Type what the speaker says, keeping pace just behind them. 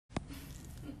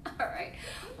All right.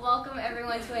 Welcome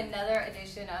everyone to another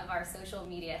edition of our social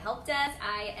media help desk.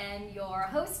 I am your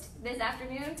host this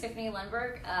afternoon, Tiffany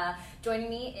Lundberg. Joining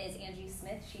me is Angie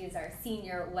Smith. She is our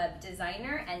senior web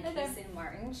designer, and Jason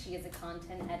Martin. She is a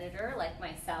content editor like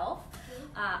myself.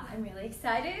 I'm really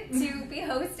excited to be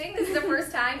hosting. This is the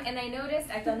first time, and I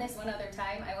noticed I've done this one other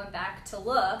time. I went back to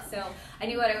look, so I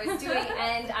knew what I was doing,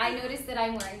 and I noticed that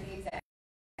I'm wearing the exact.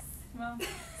 Well,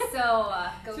 so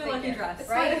go it's your lucky dress,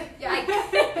 right? Yeah,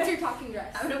 it's your talking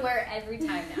dress. I'm gonna wear it every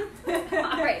time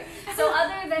now. All right. So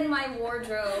other than my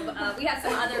wardrobe, we have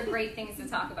some other great things to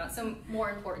talk about. Some more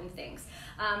important things.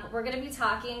 We're gonna be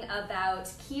talking about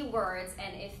keywords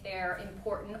and if they're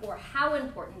important or how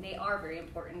important they are. Very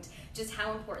important. Just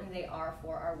how important they are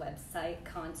for our website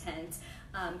content.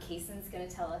 Kaysen's gonna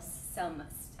tell us some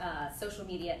social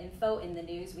media info in the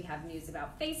news. We have news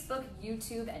about Facebook,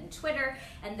 YouTube, and Twitter.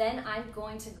 And then I'm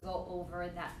going to go over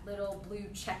that little blue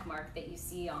check mark that you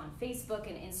see on Facebook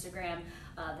and Instagram,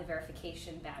 the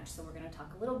verification badge. So we're going to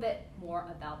talk a little bit more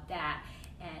about that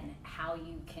and how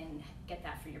you can get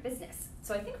that for your business.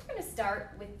 So I think we're going to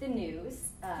start with the news.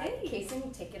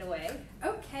 Kaysen, take it away.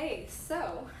 Okay,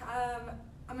 so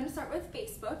I'm going to start with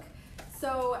Facebook.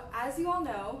 So as you all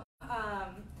know,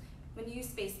 when you use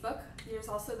Facebook, there's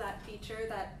also that feature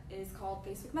that is called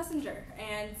Facebook Messenger.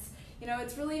 And you know,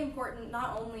 it's really important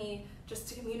not only just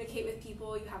to communicate with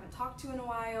people you haven't talked to in a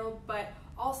while, but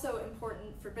also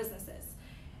important for businesses.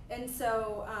 And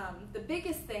so the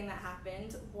biggest thing that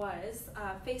happened was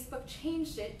Facebook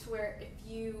changed it to where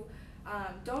if you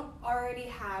don't already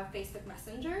have Facebook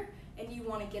Messenger and you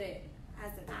want to get it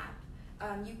as an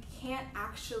app, you can't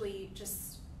actually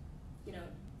just, you know,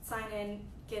 sign in,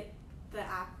 get the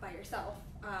app by yourself,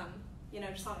 you know,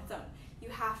 just on its own. You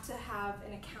have to have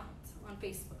an account on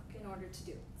Facebook in order to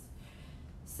do it.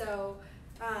 So,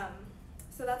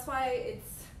 so that's why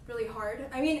it's really hard.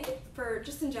 I mean, for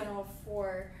just in general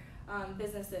for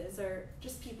businesses or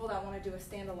just people that want to do a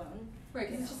standalone. right,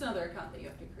 because it's just another account that you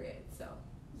have to create, so.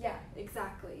 Yeah,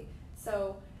 exactly.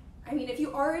 So, I mean, if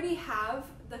you already have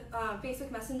the Facebook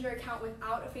Messenger account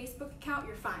without a Facebook account,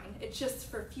 you're fine. It's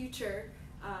just for future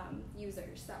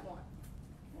users that want it.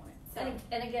 So.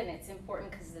 And again, it's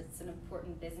important because it's an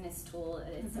important business tool.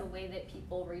 It's a way that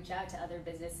people reach out to other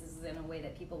businesses in a way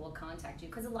that people will contact you.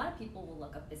 Because a lot of people will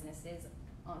look up businesses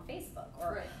on Facebook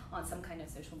or on some kind of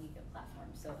social media platform.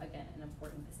 So again, an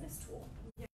important business tool.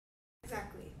 Yeah,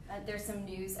 exactly. There's some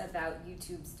news about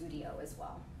YouTube Studio as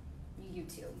well.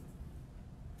 YouTube.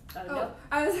 No.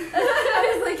 I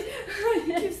was like,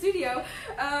 YouTube Studio.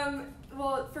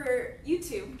 Well, for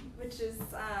YouTube, which is,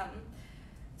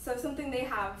 so something they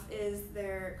have is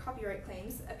their copyright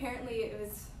claims. Apparently it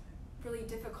was really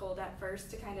difficult at first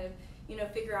to kind of, you know,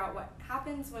 figure out what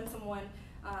happens when someone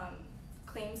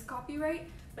claims copyright,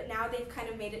 but now they've kind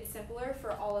of made it simpler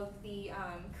for all of the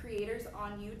creators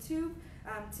on YouTube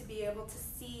to be able to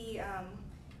see,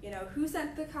 you know, who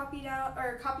sent the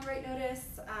copyright notice,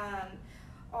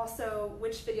 also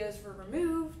which videos were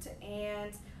removed,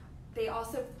 and they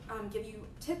also give you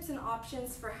tips and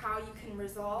options for how you can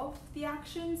resolve the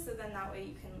action, so then that way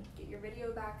you can get your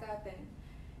video back up, and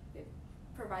it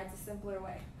provides a simpler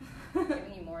way.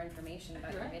 Giving you more information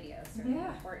about your videos, really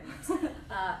important.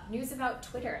 News about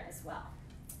Twitter as well.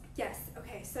 Yes,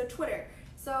 okay, so Twitter.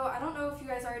 So I don't know if you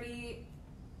guys already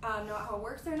know how it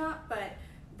works or not, but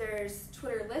there's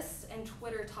Twitter lists and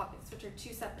Twitter topics, which are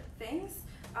two separate things.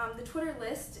 The Twitter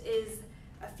list is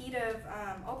a feed of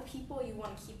all the people you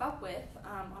want to keep up with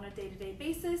on a day-to-day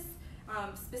basis,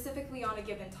 specifically on a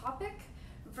given topic,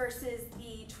 versus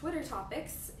the Twitter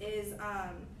topics is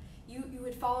you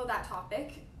would follow that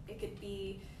topic. It could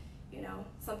be, you know,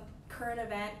 some current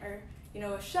event or, you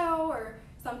know, a show or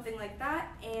something like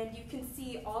that, and you can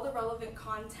see all the relevant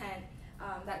content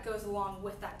that goes along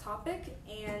with that topic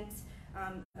and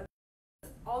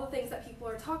all the things that people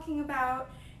are talking about,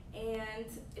 and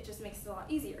it just makes it a lot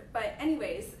easier. But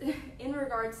anyways, in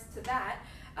regards to that,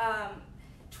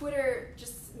 Twitter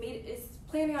just is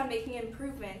planning on making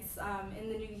improvements in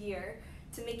the new year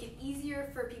to make it easier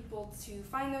for people to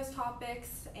find those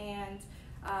topics and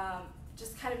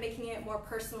just kind of making it more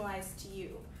personalized to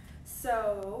you.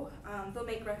 So they'll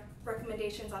make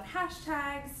recommendations on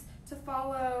hashtags to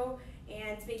follow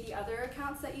and maybe other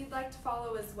accounts that you'd like to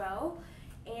follow as well.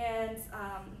 And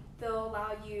they'll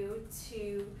allow you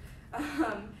to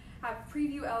have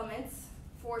preview elements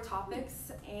for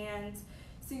topics, and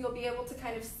so you'll be able to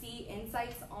kind of see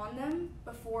insights on them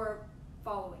before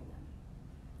following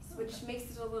them, which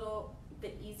makes it a little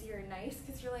bit easier and nice,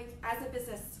 because you're like, as a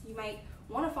business, you might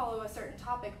want to follow a certain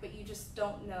topic, but you just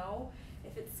don't know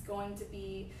if it's going to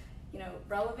be,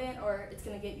 relevant, or it's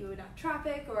going to get you enough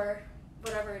traffic, or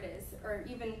whatever it is, or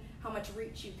even how much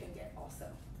reach you can get also.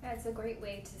 Yeah, it's a great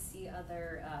way to see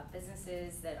other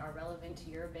businesses that are relevant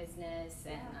to your business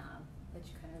and let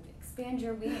you kind of expand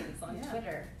your wings on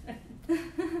Twitter.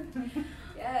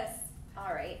 Yes.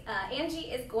 All right.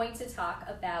 Angie is going to talk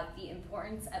about the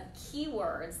importance of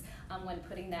keywords when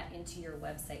putting that into your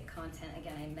website content.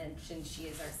 Again, I mentioned she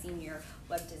is our senior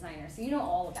web designer, so you know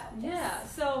all about this. Yeah,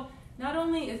 so not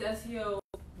only is SEO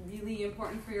really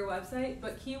important for your website,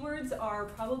 but keywords are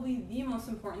probably the most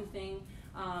important thing,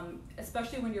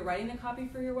 especially when you're writing the copy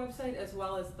for your website, as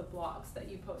well as the blogs that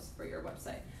you post for your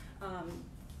website.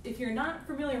 If you're not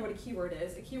familiar what a keyword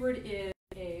is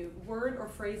a word or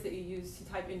phrase that you use to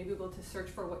type into Google to search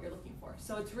for what you're looking for.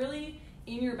 So it's really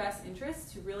in your best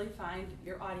interest to really find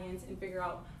your audience and figure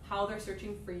out how they're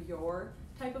searching for your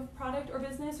type of product or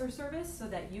business or service, so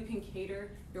that you can cater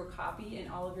your copy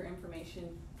and all of your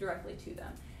information directly to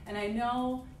them. And I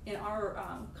know in our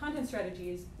content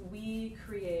strategies, we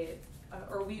create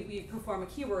we perform a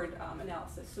keyword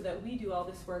analysis, so that we do all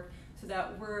this work, so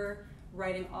that we're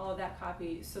writing all of that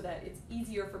copy so that it's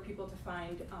easier for people to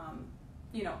find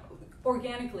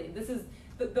organically. This is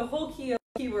the whole key of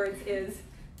keywords is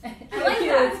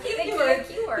keywords.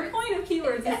 The point of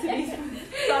keywords is to be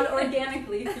found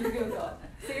organically through Google.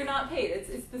 So you're not paid.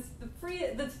 It's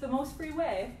that's the most free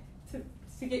way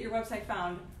to get your website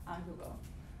found on Google.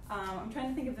 I'm trying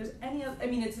to think if there's any other. I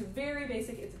mean, it's very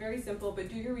basic. It's very simple. But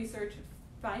do your research.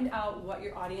 Find out what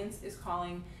your audience is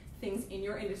calling things in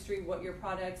your industry. What your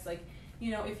products like.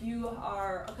 If you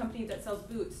are a company that sells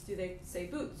boots, do they say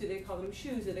boots? Do they call them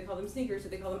shoes? Do they call them sneakers? Do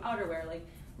they call them outerwear? Like,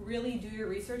 really do your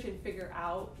research and figure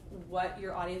out what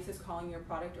your audience is calling your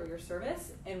product or your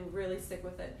service, and really stick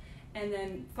with it. And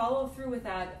then follow through with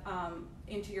that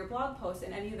into your blog posts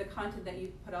and any of the content that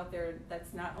you put out there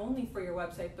that's not only for your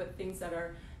website, but things that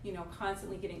are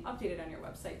constantly getting updated on your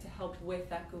website to help with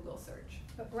that Google search.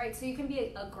 Right, so you can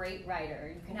be a great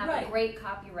writer, you can have a great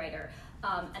copywriter,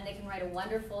 and they can write a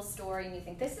wonderful story, and you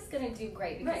think this is going to do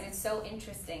great because it's so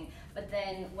interesting. But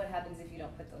then what happens if you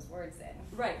don't put those words in?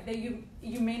 Right, that you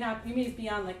may be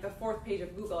on like the 4th page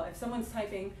of Google. If someone's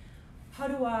typing, how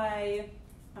do I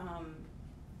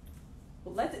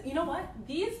you know what?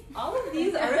 All of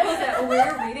these articles that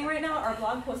we're reading right now are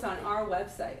blog posts on our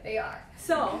website. They are.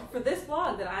 So for this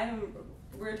blog that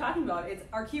we're talking about,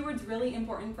 are keywords really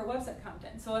important for website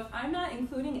content? So if I'm not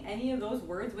including any of those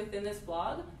words within this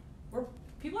blog,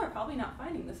 people are probably not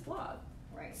finding this blog.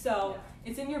 Right. So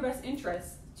it's in your best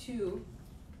interest to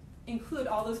include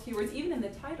all those keywords, even in the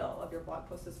title of your blog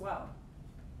post as well.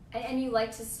 And you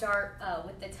like to start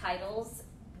with the titles,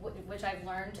 which I've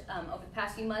learned over the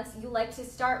past few months. You like to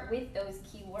start with those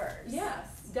keywords.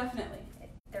 Yes, definitely.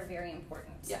 They're very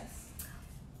important. Yes.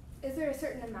 Is there a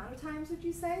certain amount of times, would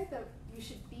you say, that you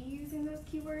should be using those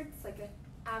keywords, like an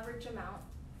average amount?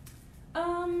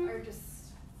 Or just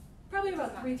probably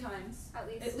about 3 times.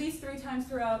 At least 3 times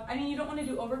throughout. I mean, you don't want to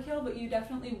do overkill, but you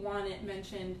definitely want it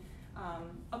mentioned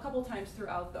a couple times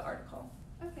throughout the article.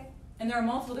 Okay. And there are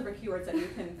multiple different keywords that you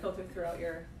can filter throughout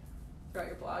your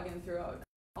blog and throughout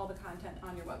all the content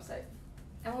on your website.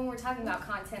 And when we're talking about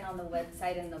content on the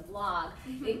website and the blog,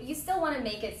 you still want to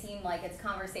make it seem like it's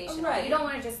conversational. Right. You don't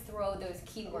want to just throw those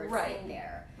keywords in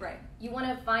there. Right. You want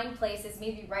to find places,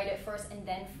 maybe write it first and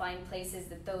then find places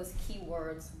that those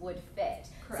keywords would fit.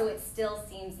 Correct. So it still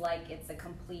seems like it's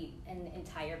an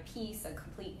entire piece, a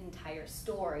complete entire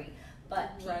story.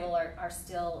 But people are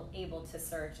still able to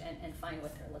search and find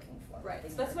what they're looking for. Right.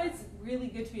 So that's why it's really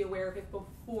good to be aware of it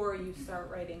before you start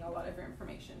writing a lot of your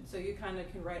information. So you kind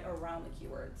of can write around the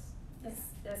keywords.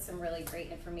 That's some really great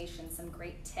information, some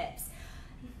great tips.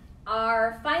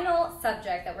 Our final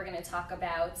subject that we're going to talk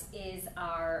about is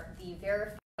the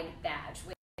verified badge,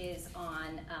 which is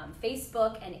on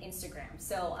Facebook and Instagram.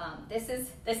 So this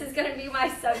is going to be my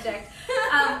subject.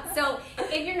 So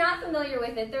if you're not familiar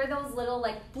with it, there are those little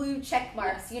like blue check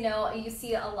marks. You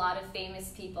see a lot of famous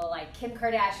people like Kim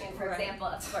Kardashian, for example.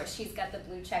 Of course, she's got the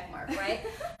blue check mark, right?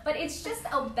 But it's just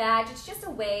a badge. It's just a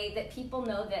way that people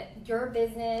know that your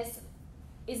business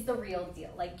is the real deal.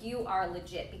 Like, you are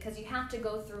legit, because you have to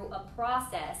go through a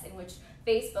process in which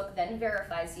Facebook then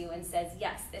verifies you and says,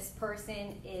 yes, this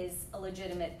person is a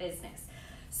legitimate business.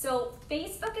 So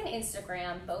Facebook and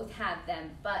Instagram both have them,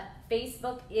 but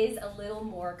Facebook is a little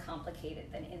more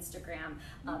complicated than Instagram.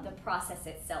 The process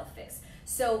itself is.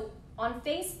 So on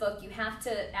Facebook, you have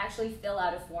to actually fill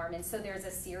out a form, and so there's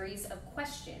a series of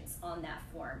questions on that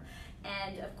form.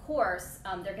 And of course,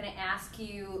 they're going to ask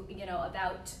you,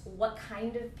 about what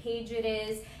kind of page it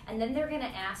is, and then they're going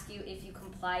to ask you if you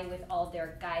comply with all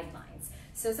their guidelines.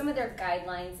 So some of their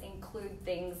guidelines include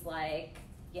things like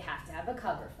you have to have a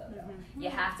cover photo, you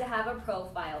have to have a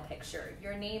profile picture,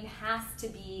 your name has to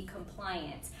be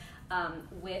compliant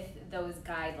with those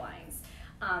guidelines.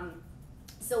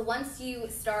 So once you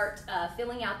start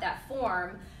filling out that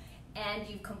form and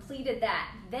you've completed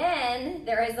that, then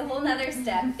there is a whole nother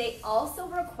step. They also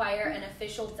require an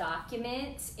official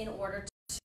document in order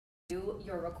to do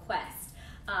your request.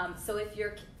 So if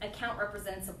your account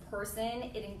represents a person,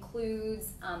 it includes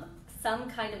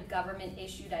some kind of government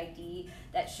issued ID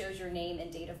that shows your name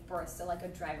and date of birth, so like a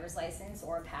driver's license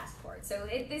or a passport. So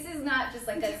this is not just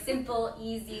like a simple,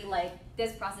 easy, like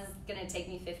this process is gonna take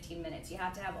me 15 minutes. You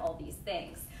have to have all these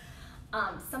things.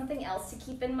 Something else to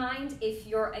keep in mind, if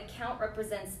your account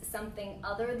represents something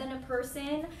other than a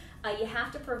person, you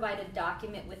have to provide a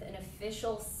document with an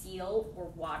official seal or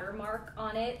watermark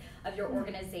on it of your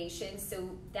organization. So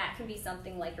that can be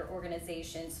something like your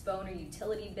organization's phone or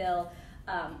utility bill,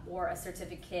 or a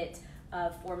certificate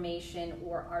of formation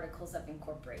or articles of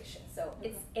incorporation. So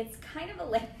it's kind of a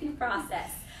lengthy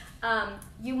process.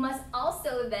 You must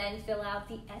also then fill out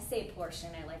the essay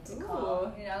portion, I like to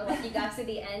call. You know, like you got to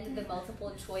the end of the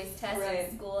multiple choice test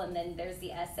in school and then there's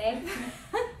the essay.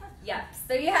 Yep,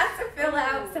 so you have to fill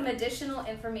out some additional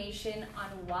information on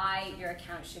why your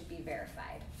account should be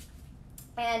verified.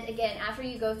 And again, after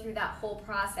you go through that whole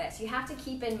process, you have to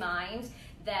keep in mind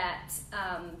that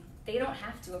they don't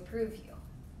have to approve you.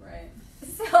 Right.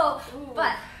 So,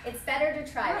 but it's better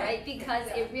to try, right? Because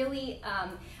it really,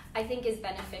 I think, is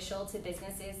beneficial to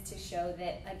businesses to show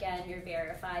that, again, you're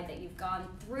verified, that you've gone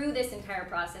through this entire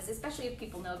process, especially if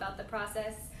people know about the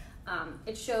process.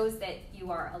 It shows that you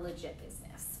are a legit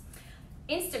business.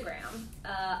 Instagram,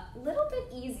 a little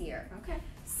bit easier. Okay.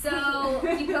 So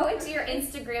you go into your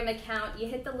Instagram account, you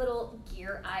hit the little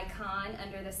gear icon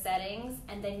under the settings,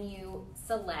 and then you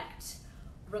select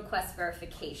request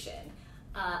verification.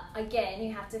 Again,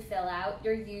 you have to fill out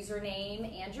your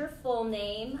username and your full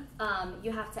name.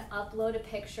 You have to upload a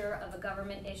picture of a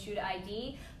government issued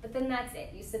ID, but then that's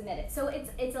it, you submit it. So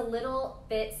it's a little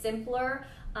bit simpler,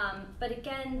 but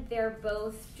again, they're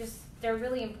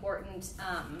really important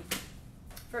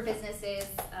for businesses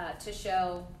to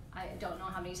show, I don't know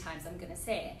how many times I'm going to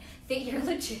say it, that you're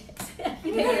legit, that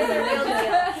you're the real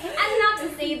deal. And not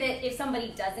to say that if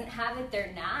somebody doesn't have it,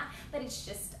 they're not, but it's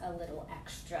just a little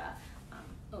extra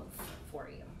oomph for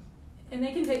you. And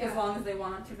they can take as long as they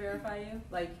want to verify you.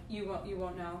 Like you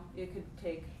won't know. It could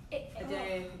take a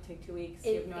day, it could take 2 weeks.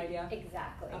 You have no idea.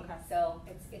 Exactly. Okay. So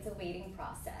it's a waiting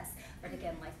process. But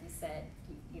again, like we said,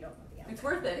 you don't know the answer. It's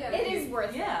worth it. Yeah. It is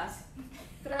worth it.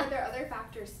 But are there other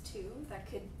factors too that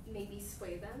could maybe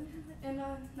sway them in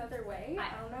another way?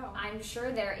 I don't know. I'm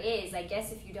sure there is. I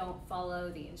guess if you don't follow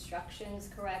the instructions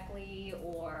correctly,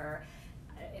 or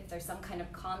if there's some kind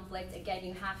of conflict, again,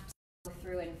 you have to go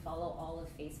through and follow all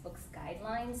of Facebook's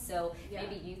guidelines. So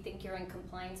maybe you think you're in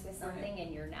compliance with something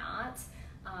and you're not.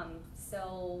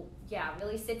 So yeah,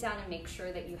 really sit down and make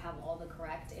sure that you have all the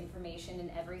correct information and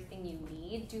everything you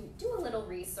need. Do a little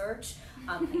research.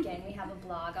 Again, we have a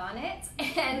blog on it,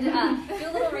 and do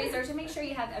a little research and make sure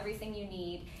you have everything you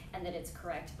need and that it's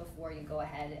correct before you go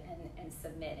ahead and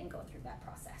submit and go through that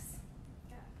process.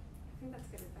 Yeah, I think that's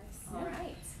good advice. All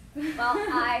right. Well,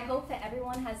 I hope that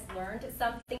everyone has learned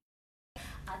something.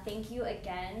 Thank you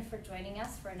again for joining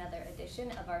us for another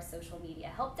edition of our Social Media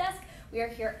Help Desk. We are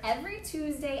here every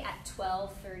Tuesday at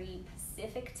 12:30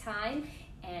 Pacific time,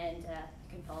 and you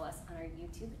can follow us on our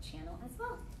YouTube channel as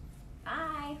well.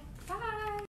 Bye. Bye.